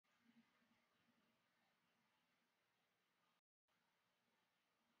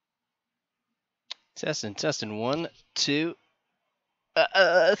Testing, testing. 1, 2,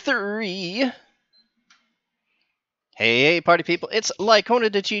 3. Hey, party people, it's Lycona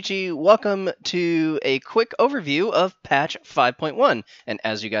Dacheechee. Welcome to a quick overview of patch 5.1. And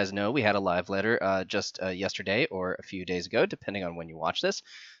as you guys know, we had a live letter just yesterday or a few days ago, depending on when you watch this.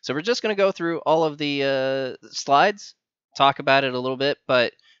 So we're just going to go through all of the slides, talk about it a little bit,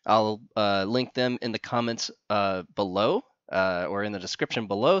 but I'll link them in the comments below or in the description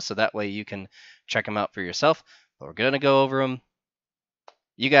below, so that way you can check them out for yourself. But we're going to go over them.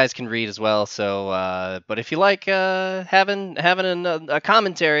 You guys can read as well. So, but if you like having a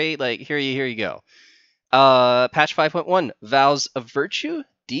commentary, like here you go. Patch 5.1: Vows of Virtue,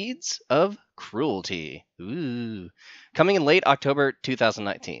 Deeds of Cruelty. Ooh, coming in late October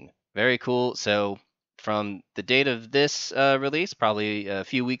 2019. Very cool. So from the date of this release, probably a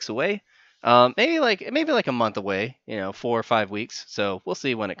few weeks away. Maybe like a month away. 4 or 5 weeks. So we'll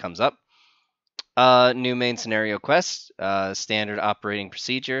see when it comes up. New main scenario quest, standard operating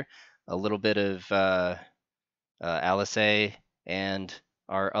procedure, a little bit of Alice and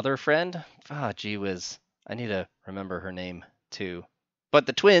our other friend. Gee whiz, I need to remember her name too. But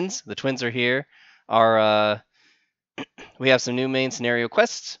the twins are here. We have some new main scenario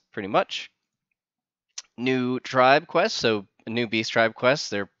quests, pretty much. New tribe quests, so new beast tribe quests.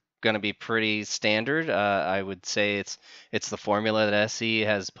 They're going to be pretty standard. I would say it's the formula that SE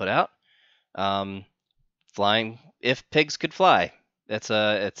has put out. Flying if pigs could fly. It's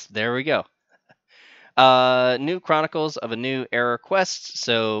there we go. New chronicles of a new era quest,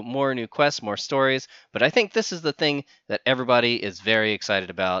 so more new quests, more stories. But I think this is the thing that everybody is very excited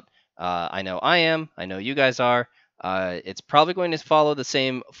about. I know I am. I know you guys are. It's probably going to follow the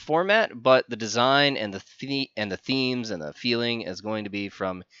same format, but the design and the themes and the feeling is going to be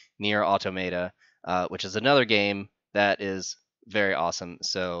from Nier Automata, which is another game that is very awesome.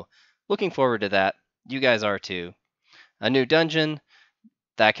 So looking forward to that. You guys are too. A new dungeon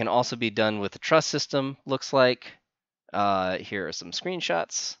that can also be done with the trust system, looks like. Here are some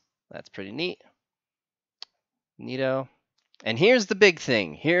screenshots. That's pretty neat. Neato. And here's the big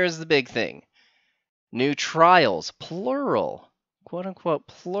thing. New trials, plural. Quote unquote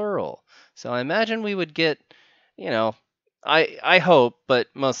plural. So I imagine we would get, I hope, but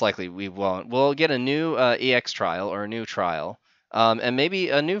most likely we won't. We'll get a new EX trial or a new trial, and maybe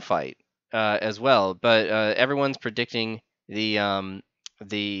a new fight. As well, but everyone's predicting the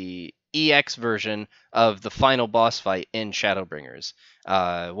EX version of the final boss fight in Shadowbringers.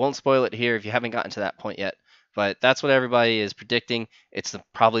 Won't spoil it here if you haven't gotten to that point yet, but that's what everybody is predicting. It's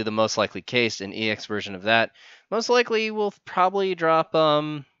probably the most likely case, an EX version of that. Most likely will probably drop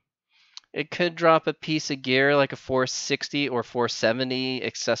it could drop a piece of gear like a 460 or 470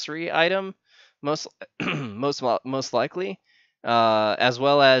 accessory item, most most likely. As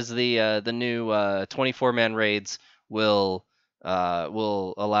well as the new 24-man raids will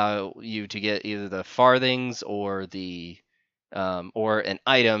allow you to get either the farthings or or an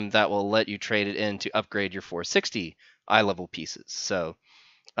item that will let you trade it in to upgrade your 460 eye level pieces. So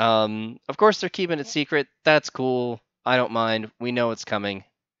of course they're keeping it secret. That's cool. I don't mind. We know it's coming.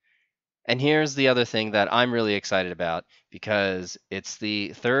 And here's the other thing that I'm really excited about, because it's the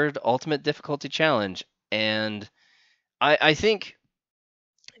third ultimate difficulty challenge, and I think,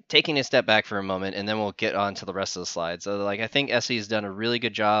 taking a step back for a moment, and then we'll get on to the rest of the slides. So, I think SE has done a really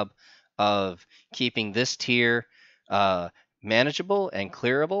good job of keeping this tier manageable and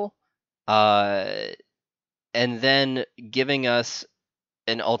clearable, and then giving us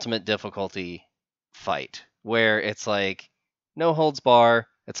an ultimate difficulty fight where it's like no holds bar.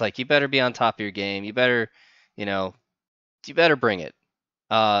 It's like you better be on top of your game. You better bring it.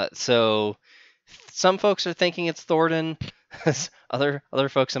 So some folks are thinking it's Thornton. other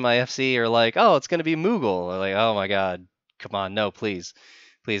folks in my FC are like, oh, it's gonna be Moogle. They're like, oh my god, come on, no, please,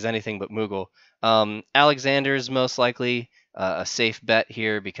 anything but Moogle. Alexander's most likely a safe bet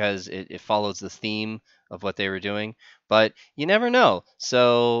here because it follows the theme of what they were doing, but you never know.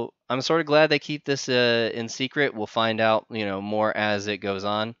 So I'm sort of glad they keep this in secret. We'll find out, more as it goes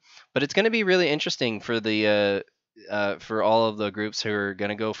on. But it's going to be really interesting for the for all of the groups who are going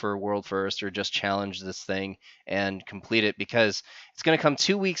to go for world first or just challenge this thing and complete it, because it's going to come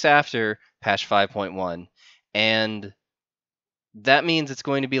 2 weeks after patch 5.1, and that means it's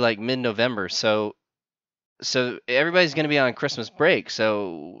going to be like mid-November. So everybody's going to be on Christmas break.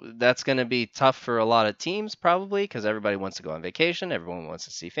 So that's going to be tough for a lot of teams, probably, because everybody wants to go on vacation. Everyone wants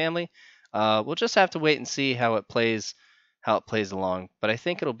to see family. We'll just have to wait and see how it plays along. But I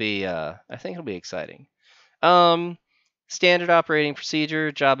think it'll be exciting. Standard operating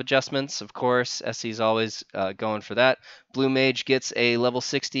procedure, job adjustments, of course. SC's always going for that. Blue Mage gets a level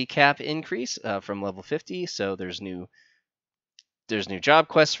 60 cap increase from level 50, so there's new job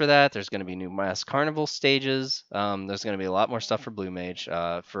quests for that. There's going to be new Mass Carnival stages. There's going to be a lot more stuff for Blue Mage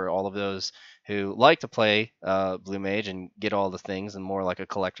for all of those who like to play Blue Mage and get all the things, and more like a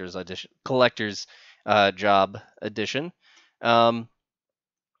collector's job edition. More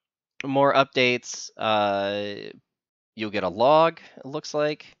updates. You'll get a log, it looks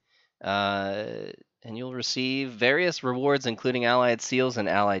like, uh, and you'll receive various rewards, including allied seals and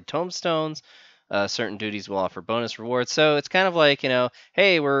allied tombstones. Certain duties will offer bonus rewards. So it's kind of like,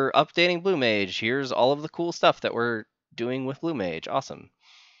 hey, we're updating Blue Mage. Here's all of the cool stuff that we're doing with Blue Mage. Awesome.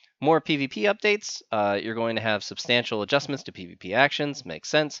 More PvP updates. You're going to have substantial adjustments to PvP actions. Makes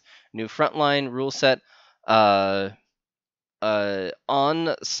sense. New frontline rule set. On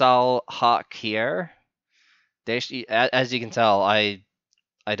Sal Hakier. As you can tell, I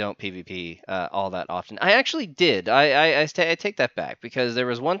don't PvP all that often. I actually did. I take that back, because there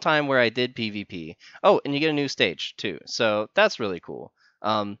was one time where I did PvP. Oh, and you get a new stage too, so that's really cool.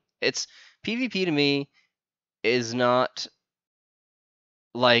 It's PvP to me is not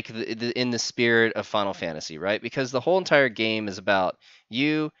like in the spirit of Final Fantasy, right? Because the whole entire game is about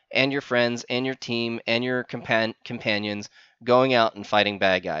you and your friends and your team and your companions going out and fighting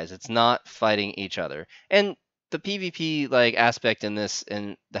bad guys. It's not fighting each other. And the PvP like aspect in this,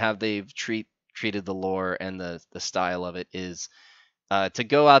 and how they've treated the lore and the style of it, is to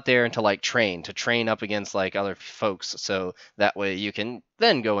go out there and to train up against like other folks, so that way you can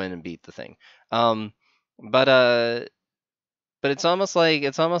then go in and beat the thing. But it's almost like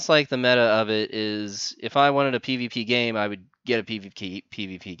the meta of it is, if I wanted a PvP game, I would get a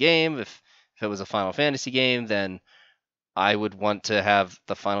PvP game. If it was a Final Fantasy game, then I would want to have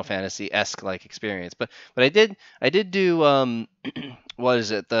the Final Fantasy-esque like experience. But I did do what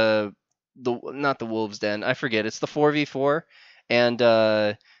is it, the not the Wolves Den, I forget, it's the 4v4, and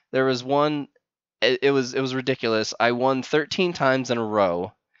there was one, it was ridiculous. I won 13 times in a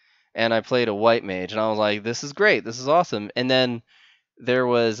row, and I played a white mage, and I was like, this is great, this is awesome. And then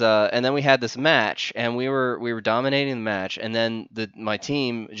we had this match, and we were dominating the match, and then my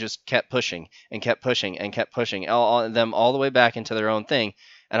team just kept pushing and kept pushing and kept pushing them all the way back into their own thing.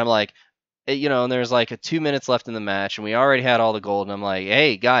 And I'm like, and there's like 2 minutes left in the match, and we already had all the gold, and I'm like,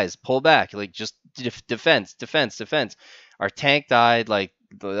 hey guys, pull back, like just defense. Our tank died, like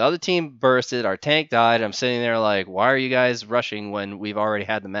the other team bursted, our tank died. I'm sitting there like, why are you guys rushing when we've already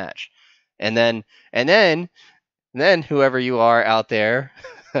had the match? And then whoever you are out there,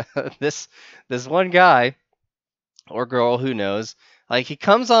 this one guy or girl, who knows, like he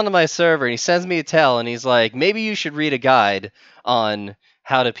comes onto my server and he sends me a tell, and he's like, maybe you should read a guide on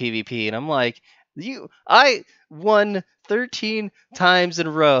how to PvP. And I'm like, I won 13 times in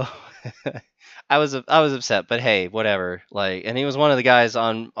a row. I was upset, but hey, whatever. Like, and he was one of the guys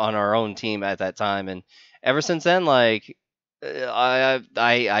on our own team at that time, and ever since then, like,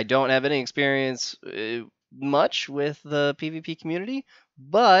 I don't have any experience much with the PvP community,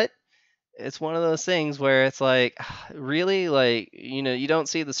 but it's one of those things where it's like, really, like, you don't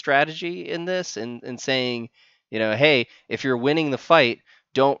see the strategy in this, and saying, hey, if you're winning the fight,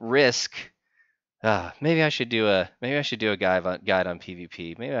 don't risk. Maybe I should do a guide on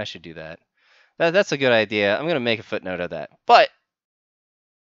PvP. Maybe I should do that. That's a good idea. I'm gonna make a footnote of that. But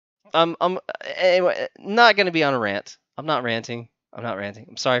I'm anyway, not gonna be on a rant. I'm not ranting.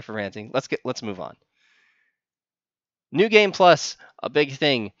 I'm sorry for ranting. Let's move on. New Game Plus, a big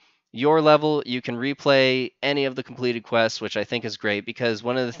thing. Your level, you can replay any of the completed quests, which I think is great, because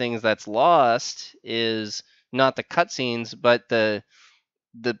one of the things that's lost is not the cutscenes, but the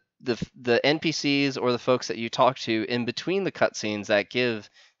NPCs or the folks that you talk to in between the cutscenes, that give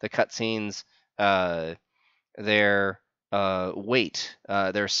the cutscenes their weight,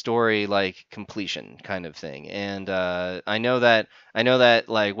 their story like completion kind of thing. And I know that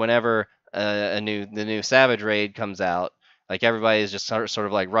like whenever the new Savage raid comes out, like everybody is just sort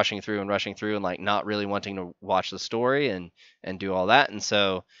of like rushing through and like not really wanting to watch the story and do all that. And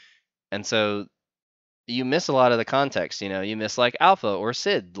so you miss a lot of the context. You miss like Alpha or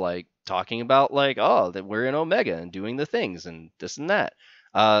Sid like talking about like, oh, that we're in Omega and doing the things and this and that.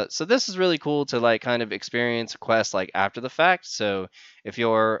 So this is really cool to like kind of experience a quest like after the fact. So if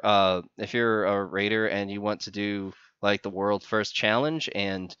you're a raider and you want to do like the world's first challenge,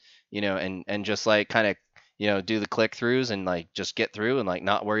 and and just like kind of do the click throughs and like just get through and like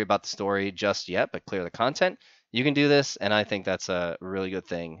not worry about the story just yet, but clear the content, you can do this. And I think that's a really good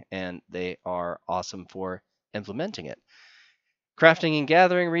thing, and they are awesome for implementing it. Crafting and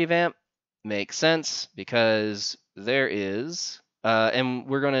gathering revamp makes sense, because there is, and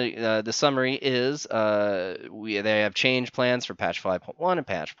we're going to, the summary is, they have changed plans for patch 5.1 and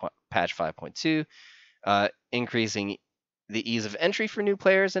patch 5.2, increasing the ease of entry for new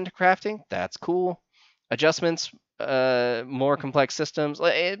players into crafting. That's cool. Adjustments, more complex systems.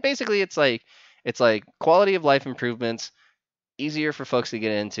 Basically, it's like quality of life improvements, easier for folks to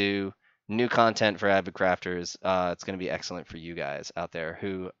get into, new content for avid crafters. It's going to be excellent for you guys out there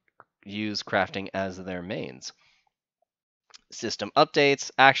who use crafting as their mains. System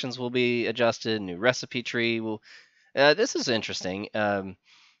updates, actions will be adjusted, new recipe tree will. This is interesting.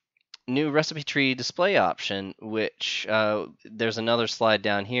 New recipe tree display option, which there's another slide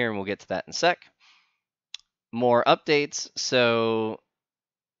down here, and we'll get to that in a sec. More updates. So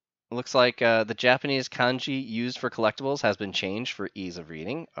looks like the Japanese kanji used for collectibles has been changed for ease of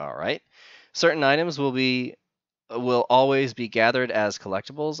reading. All right. Certain items will always be gathered as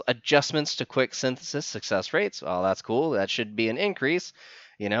collectibles. Adjustments to quick synthesis success rates. Oh, that's cool. That should be an increase,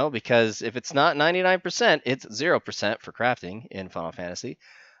 because if it's not 99%, it's 0% for crafting in Final Fantasy.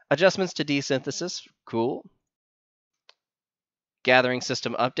 Adjustments to desynthesis. Cool. Gathering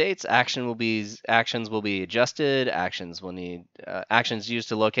system updates. Actions will be adjusted. Actions used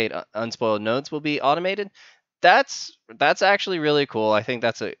to locate unspoiled nodes will be automated. That's actually really cool. I think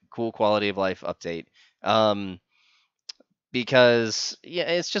that's a cool quality of life update. Because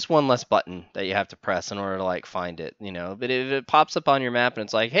it's just one less button that you have to press in order to find it, But if it pops up on your map and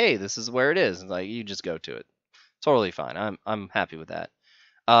it's like, hey, this is where it is, it's like you just go to it. Totally fine. I'm happy with that.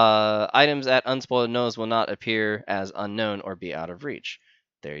 Items at unspoiled nodes will not appear as unknown or be out of reach.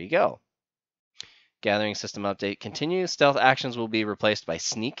 There you go. Gathering system update continues. Stealth actions will be replaced by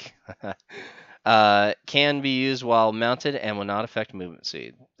sneak. Can be used while mounted and will not affect movement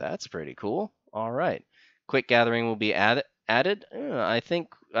speed. That's pretty cool. All right. Quick gathering will be added. I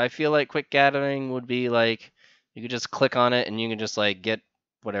feel like quick gathering would be like you could just click on it and you can just get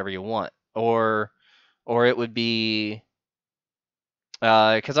whatever you want, or it would be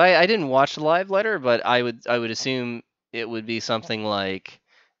because I didn't watch the live letter, but I would assume it would be something like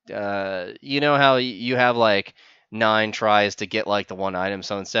how you have 9 tries to get the one item,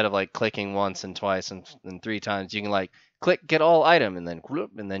 so instead of clicking once and twice and 3 times, you can click get all item and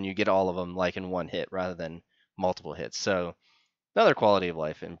then you get all of them in one hit rather than multiple hits. So another quality of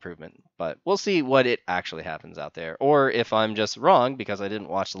life improvement, but we'll see what it actually happens out there, or if I'm just wrong because I didn't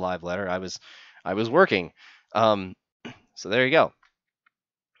watch the live letter. I was working. So there you go.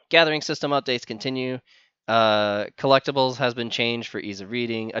 Gathering system updates continue. Collectibles has been changed for ease of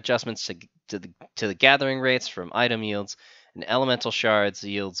reading. Adjustments to the gathering rates from item yields and elemental shards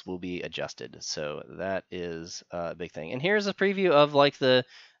yields will be adjusted. So that is a big thing. And here's a preview of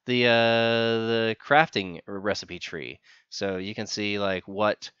the crafting recipe tree. So you can see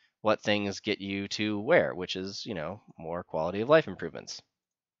what things get you to where, which is more quality of life improvements.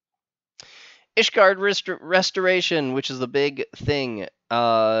 Ishgard Restoration, which is the big thing.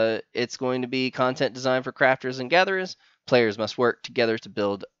 It's going to be content designed for crafters and gatherers. Players must work together to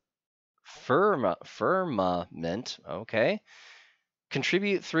build firmament. Okay.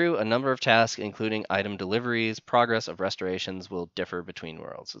 Contribute through a number of tasks, including item deliveries. Progress of restorations will differ between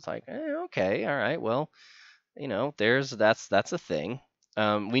worlds. It's okay, all right. Well, that's a thing.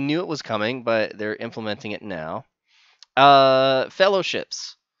 We knew it was coming, but they're implementing it now.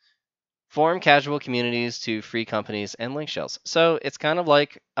 Fellowships. Form casual communities to free companies and link shells. So it's kind of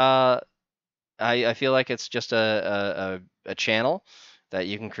like I feel like it's just a channel that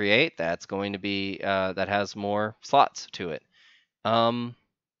you can create that's going to be that has more slots to it. I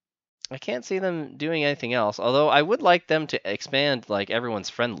can't see them doing anything else. Although I would like them to expand everyone's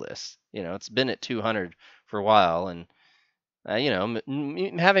friend list. It's been at 200 for a while, and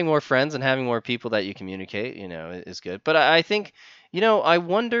having more friends and having more people that you communicate, is good. But I think,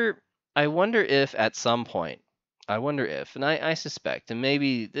 I wonder if at some point, and I suspect, and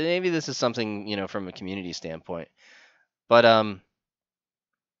maybe this is something, from a community standpoint, but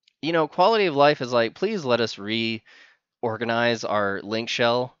quality of life is please let us reorganize our link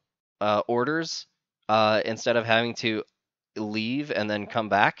shell orders instead of having to leave and then come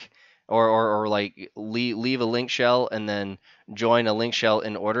back, or leave a link shell and then join a link shell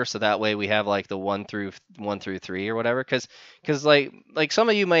in order, so that way we have the 1 through 3 or whatever, because some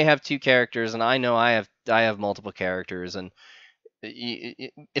of you may have 2 characters and I know I have multiple characters, and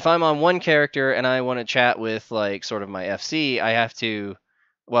if I'm on one character and I want to chat with sort of my FC, I have to,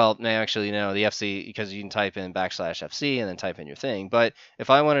 well, no, actually no, the FC, because you can type in \FC and then type in your thing. But if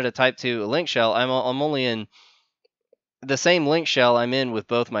I wanted to type to a link shell, I'm only in the same link shell I'm in with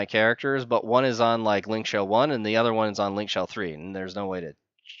both my characters, but one is on link shell 1 and the other one is on link shell 3, and there's no way to,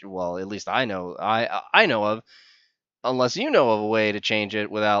 well, at least I know of unless you know of a way to change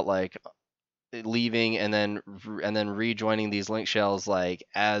it without like leaving and then rejoining these link shells like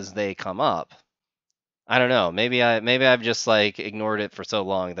as they come up. I don't know. Maybe I've just like ignored it for so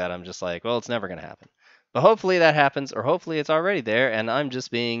long that I'm just like, well, it's never gonna happen. But hopefully that happens, or hopefully it's already there, and I'm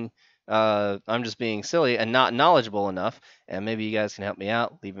just being silly and not knowledgeable enough. And maybe you guys can help me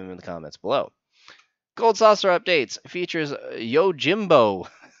out. Leave them in the comments below. Gold Saucer updates features Yojimbo.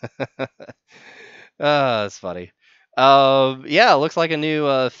 That's funny. Yeah, it looks like a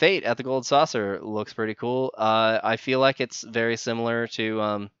new Fate at the Gold Saucer. Looks pretty cool. I feel like it's very similar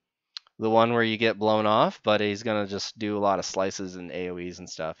to the one where you get blown off, but he's gonna just do a lot of slices and AOE's and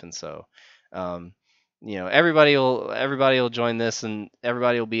stuff, and so, um, everybody will join this, and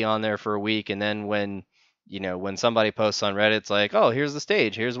everybody will be on there for a week, and then when somebody posts on Reddit, it's like, oh, here's the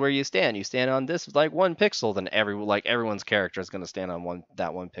stage, here's where you stand on this like 1 pixel, then everyone's character is gonna stand on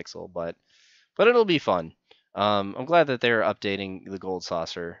that 1 pixel, but it'll be fun. I'm glad that they're updating the Gold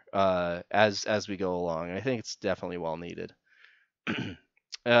Saucer as we go along. I think it's definitely well needed.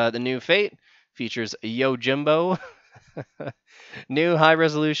 The new Fate features Yojimbo, new high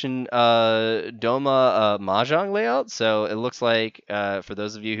resolution Doma Mahjong layout. So it looks like for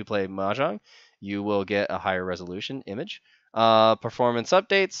those of you who play Mahjong, you will get a higher resolution image. Performance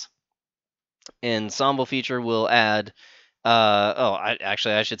updates. Ensemble feature will add I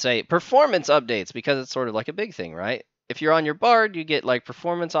should say performance updates because it's sort of like a big thing, right? If you're on your bard, you get like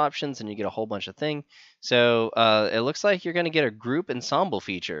performance options and you get a whole bunch of thing. So it looks like you're going to get a group ensemble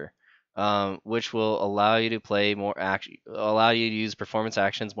feature, which will allow you to allow you to use performance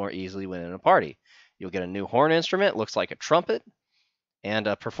actions more easily when in a party. You'll get a new horn instrument, looks like a trumpet, and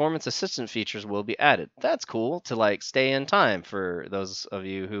performance assistant features will be added. That's cool to like stay in time for those of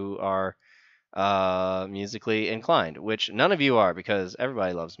you who are musically inclined, which none of you are because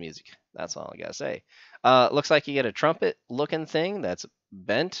everybody loves music. That's all I gotta say. Looks like you get a trumpet looking thing that's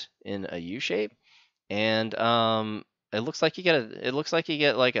bent in a U shape, and it looks like you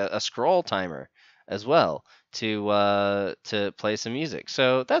get like a scroll timer as well to play some music.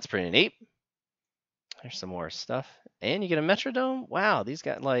 So that's pretty neat. There's some more stuff, and you get a metrodome. Wow, these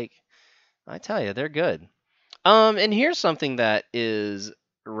got like I tell you, they're good. And here's something that is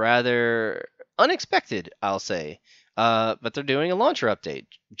rather unexpected, I'll say. But they're doing a launcher update,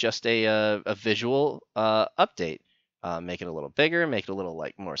 just a visual update. Make it a little bigger, make it a little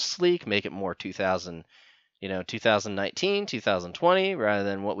like more sleek, make it more 2019, 2020, rather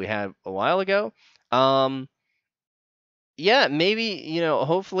than what we had a while ago. Yeah, maybe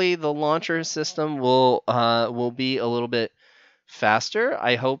hopefully the launcher system will be a little bit faster.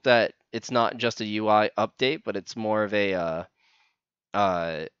 I hope that it's not just a UI update, but it's more of a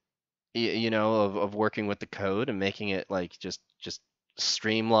uh, of working with the code and making it like just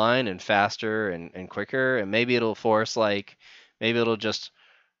streamline and faster and quicker. And maybe it'll force like maybe it'll just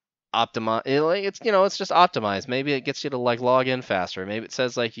optimize like it's just optimized. Maybe it gets you to like log in faster. Maybe it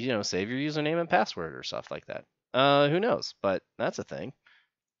says like save your username and password or stuff like that. Who knows? But that's a thing.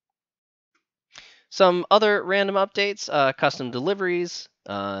 Some other random updates, custom deliveries.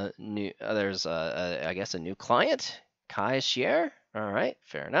 There's I guess a new client, Kai Shier. All right,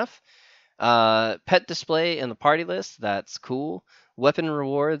 fair enough. Pet display in the party list. That's cool. Weapon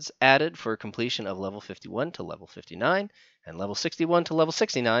rewards added for completion of level 51 to level 59, and level 61 to level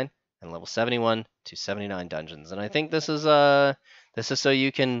 69, and level 71 to 79 dungeons. And I think this is so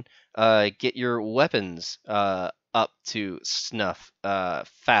you can get your weapons up to snuff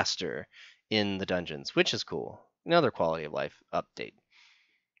faster in the dungeons, which is cool. Another quality of life update.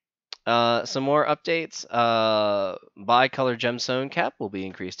 Some more updates. Bi-color gemstone cap will be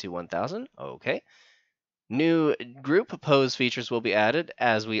increased to 1,000. Okay. New group pose features will be added,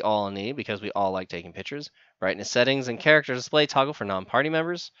 as we all need because we all like taking pictures. Brightness settings and character display toggle for non-party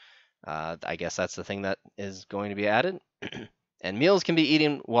members. I guess that's the thing that is going to be added. And meals can be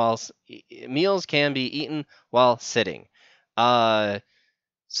eaten while sitting.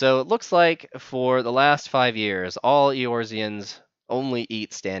 So it looks like for the last 5 years, all Eorzeans only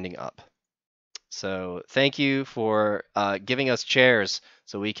eat standing up. So thank you for giving us chairs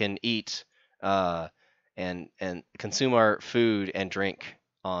so we can eat and consume our food and drink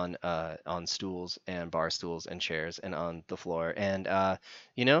on stools and bar stools and chairs and on the floor. And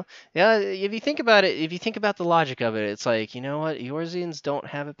yeah, if you think about it, if you think about the logic of it, it's like what, Eorzeans don't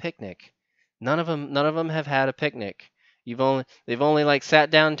have a picnic. None of them have had a picnic. They've only like sat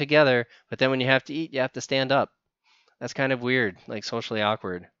down together, but then when you have to eat, you have to stand up. That's kind of weird, like socially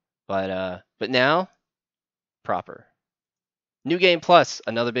awkward. But now, proper. New Game Plus,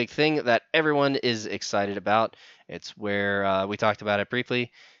 another big thing that everyone is excited about. It's where we talked about it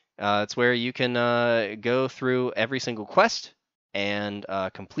briefly. It's where you can go through every single quest and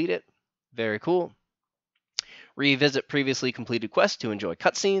complete it. Very cool. Revisit previously completed quests to enjoy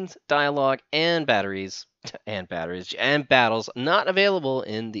cutscenes, dialogue, and and battles not available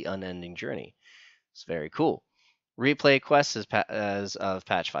in the Unending Journey. It's very cool. Replay quests as of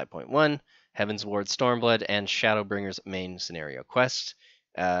patch 5.1, Heaven's Ward Stormblood, and Shadowbringer's main scenario quest.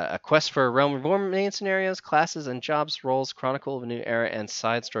 A quest for Realm Reborn main scenarios, classes, and jobs roles, Chronicle of a New Era, and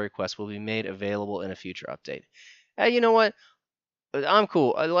side story quests will be made available in a future update. You know what? I'm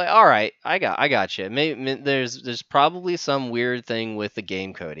cool. Like, all right, I got you. Maybe there's probably some weird thing with the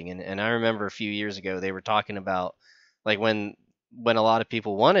game coding, and I remember a few years ago they were talking about like when a lot of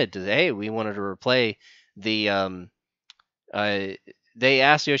people wanted to, hey, we wanted to replay the uh they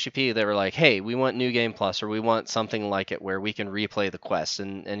asked Yoshi P, they were like, hey, we want New Game Plus, or we want something like it where we can replay the quests,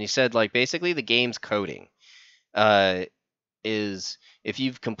 and he said like basically the game's coding uh is if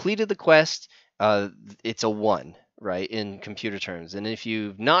you've completed the quest, it's a 1, right, in computer terms. And if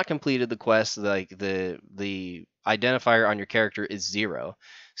you've not completed the quest, like the identifier on your character is 0.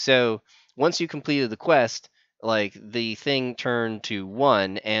 So once you completed the quest, like the thing turned to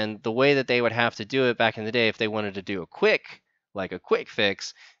 1, and the way that they would have to do it back in the day if they wanted to do a quick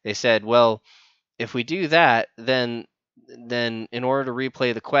fix, they said, well, if we do that, then in order to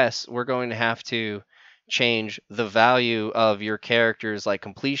replay the quest, we're going to have to change the value of your character's like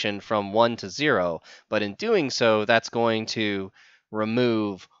completion from 1 to 0. But in doing so, that's going to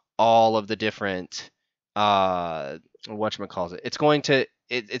remove all of the different whatchamacallit. It's going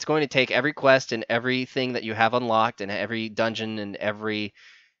to take every quest and everything that you have unlocked and every dungeon and every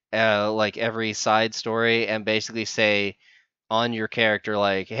every side story, and basically say on your character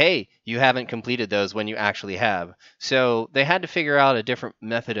like, hey, you haven't completed those when you actually have. So they had to figure out a different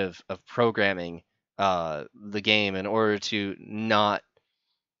method of programming the game in order to not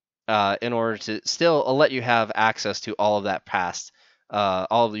in order to still let you have access to all of that past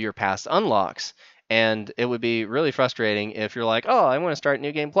all of your past unlocks. And it would be really frustrating if you're like, oh, I want to start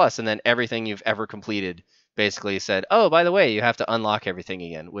New Game Plus, and then everything you've ever completed basically said, oh, by the way, you have to unlock everything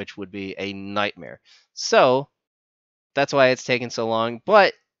again, which would be a nightmare. So that's why it's taken so long,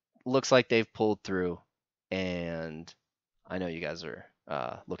 but looks like they've pulled through, and I know you guys are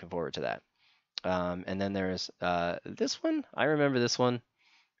looking forward to that. And then there's this one. I remember this one.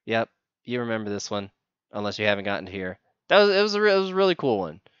 Yep, you remember this one, unless you haven't gotten to here. It was a really cool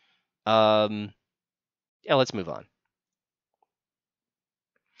one. Yeah, let's move on.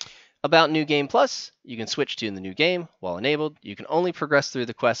 About New Game Plus, you can switch to the new game. While enabled, you can only progress through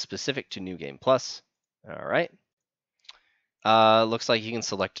the quests specific to New Game Plus. All right. Looks like you can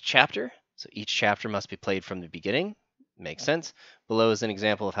select a chapter. So each chapter must be played from the beginning. Makes sense. Below is an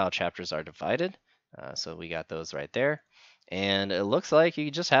example of how chapters are divided. So we got those right there. And it looks like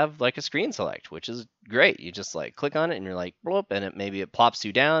you just have like a screen select, which is great. You just like click on it and you're like, bloop, and maybe it plops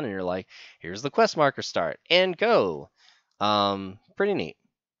you down and you're like, here's the quest marker, start and go. Pretty neat.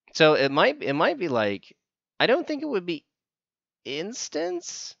 So it might be like, I don't think it would be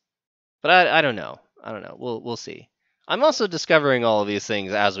instance, but I don't know. I don't know. We'll see. I'm also discovering all of these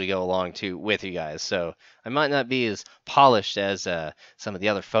things as we go along too with you guys, so I might not be as polished as some of the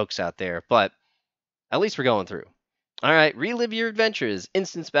other folks out there, but at least we're going through. All right, relive your adventures.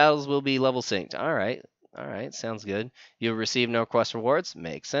 Instance battles will be level synced. All right, sounds good. You'll receive no quest rewards.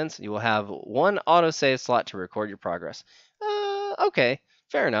 Makes sense. You will have one autosave slot to record your progress. Okay,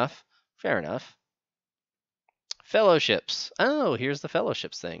 fair enough. Fair enough. Fellowships. Oh, here's the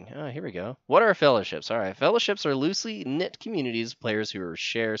fellowships thing. Oh, here we go. What are fellowships? All right, fellowships are loosely knit communities of players who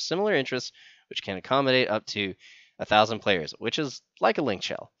share similar interests, which can accommodate up to 1,000 players, which is like a link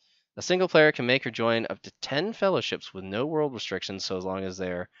shell. A single player can make or join up to 10 fellowships with no world restrictions, so as long as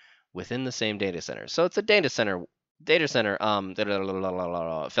they're within the same data center. So it's a data center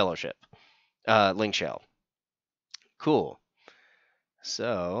fellowship link shell. Cool.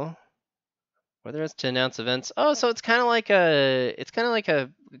 So whether it's to announce events. Oh, so it's kind of like a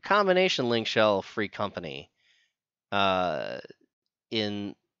combination link shell free company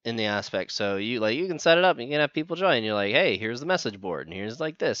in the aspect. So you can set it up and you can have people join. You're like, hey, here's the message board and here's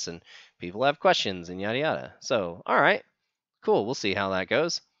like this, and people have questions and yada yada. So all right, cool. We'll see how that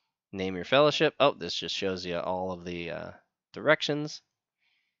goes. Name your fellowship. Oh, this just shows you all of the directions.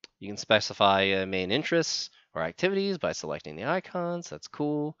 You can specify main interests or activities by selecting the icons. That's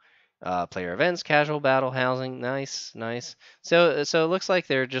cool. Player events, casual battle, housing, nice. So it looks like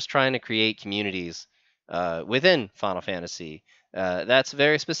they're just trying to create communities within Final Fantasy. That's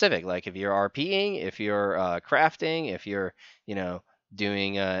very specific. Like if you're RPing, if you're crafting, if you're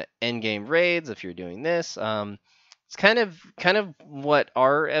doing end game raids, if you're doing this. It's kind of what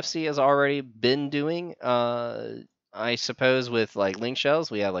our FC has already been doing. I suppose with like link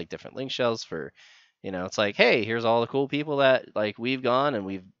shells, we have like different link shells for, it's like, hey, here's all the cool people that like we've gone and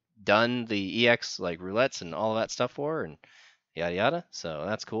we've done the EX like roulettes and all of that stuff for, and yada yada. So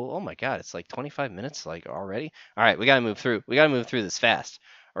that's cool. Oh my god, it's like 25 minutes like already. All right, we gotta move through. We gotta move through this fast,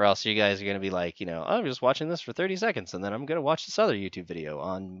 or else you guys are gonna be like, oh, I'm just watching this for 30 seconds, and then I'm gonna watch this other YouTube video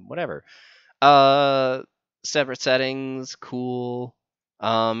on whatever. Uh, Separate settings, cool.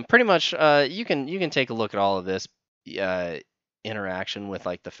 Pretty much, you can take a look at all of this uh, interaction with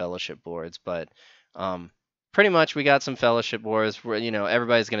like the fellowship boards, but um, pretty much we got some fellowship boards where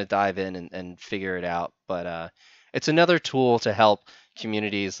everybody's gonna dive in and figure it out. But it's another tool to help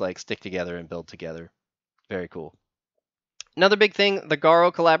communities like stick together and build together. Very cool. Another big thing, the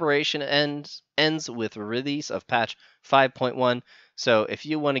Garo collaboration ends with release of patch 5.1. So if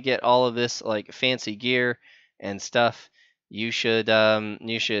you want to get all of this like fancy gear and stuff, you should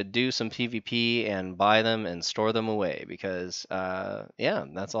do some PvP and buy them and store them away because yeah,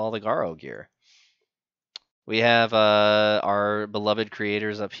 that's all the Garo gear. We have our beloved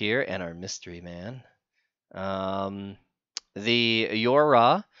creators up here and our mystery man. The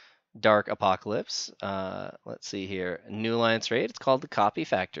Yora Dark Apocalypse. Let's see here. New Alliance raid. It's called the Copy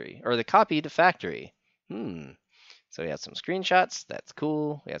Factory or the Copied Factory. So we have some screenshots. That's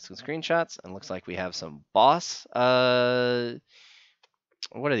cool. We have some screenshots, and looks like we have some boss. What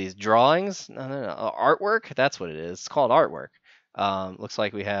are these drawings? No. Artwork. That's what it is. It's called artwork. Looks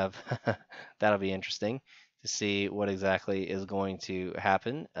like we have. That'll be interesting to see what exactly is going to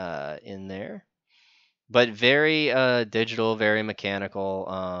happen in there. But very digital, very mechanical.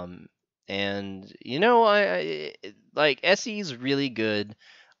 And I like SE's really good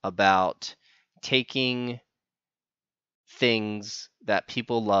about taking things that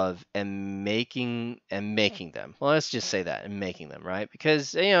people love and making them. Well, let's just say that and making them, right?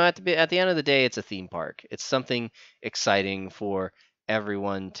 Because at the end of the day, it's a theme park. It's something exciting for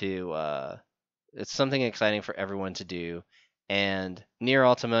everyone to do. And Near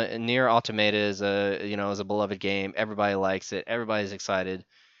Automata is a beloved game. Everybody likes it. Everybody's excited.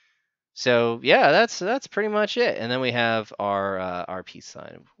 So yeah, that's pretty much it. And then we have our peace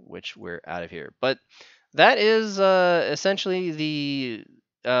sign, which we're out of here. But that is essentially the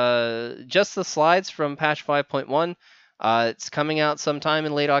just the slides from patch 5.1. It's coming out sometime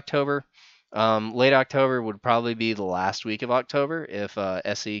in late October. Late October would probably be the last week of October if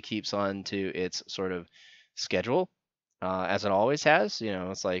SE keeps on to its sort of schedule, as it always has.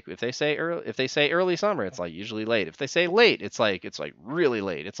 It's like if they say early summer, it's like usually late. If they say late, it's like really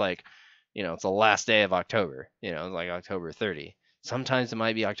late. It's like it's the last day of October. It's like October 30. Sometimes it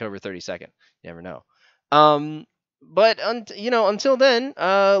might be October 32nd. You never know. But until then,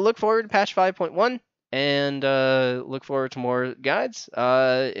 look forward to patch 5.1 and look forward to more guides.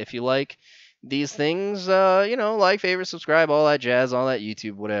 If you like these things, like, favorite, subscribe, all that jazz, all that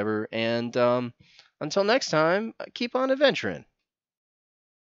YouTube, whatever. And until next time, keep on adventuring.